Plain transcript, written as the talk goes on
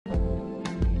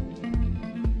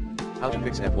How to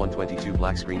fix F122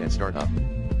 black screen at startup.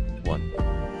 1.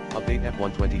 Update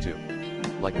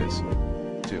F122. Like this.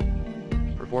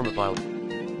 2. Perform a file.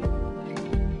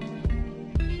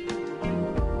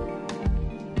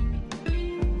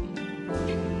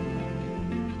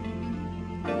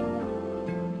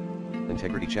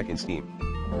 Integrity check in Steam.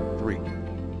 3.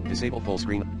 Disable full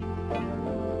screen.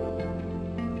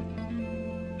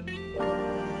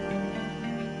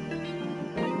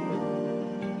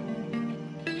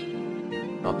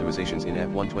 Optimizations in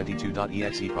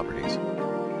F122.exe properties.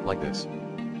 Like this.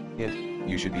 Hint,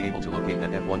 you should be able to locate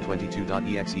that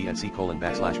F122.exe at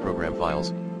c:\program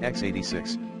files,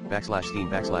 x86, /steam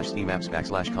apps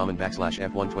 /common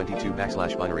F122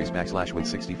 /binaries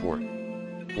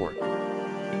 /win64. 4.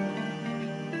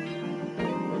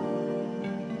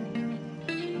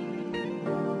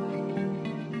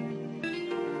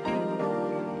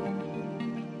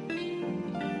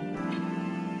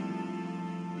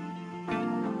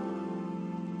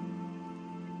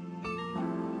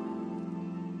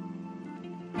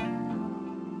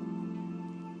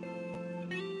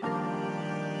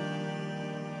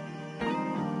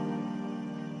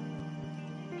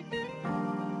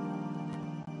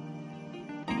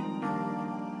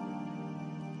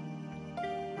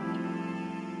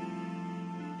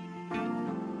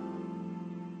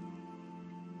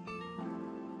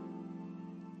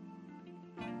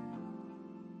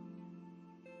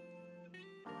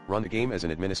 Run the game as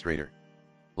an administrator.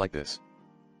 Like this.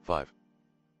 5.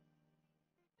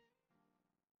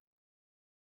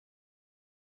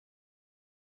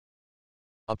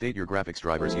 Update your graphics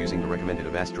drivers using the recommended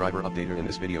Avast driver updater in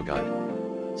this video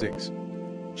guide. 6.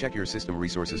 Check your system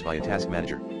resources via Task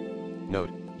Manager. Note,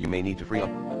 you may need to free up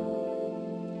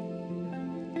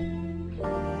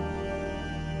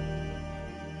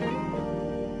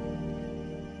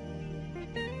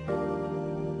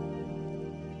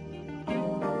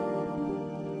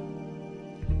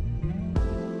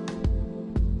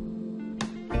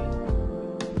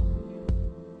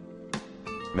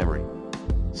memory.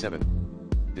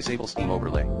 7. Disable Steam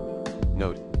overlay.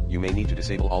 Note, you may need to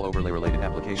disable all overlay related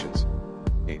applications.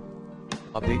 8.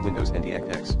 Update Windows NT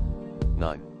X.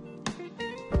 9.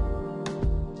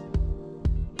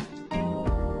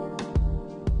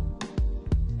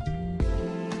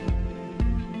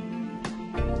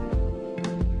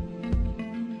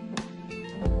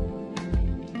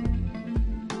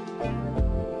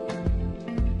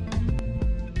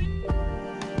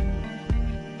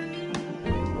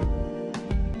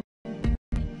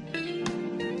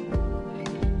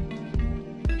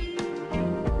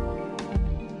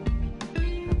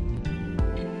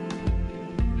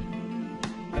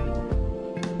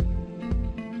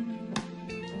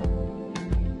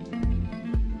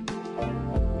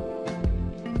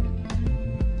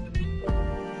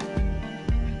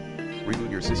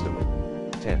 Reboot your system.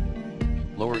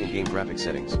 10. Lower in-game graphics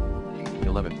settings.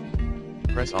 11.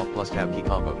 Press Alt plus Tab key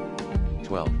combo.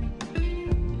 12.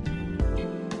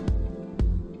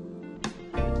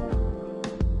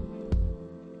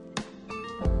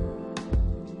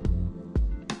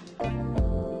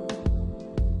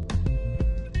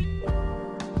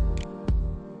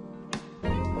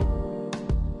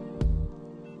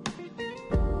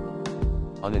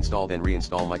 Uninstall then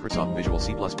reinstall Microsoft Visual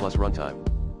C++ Runtime.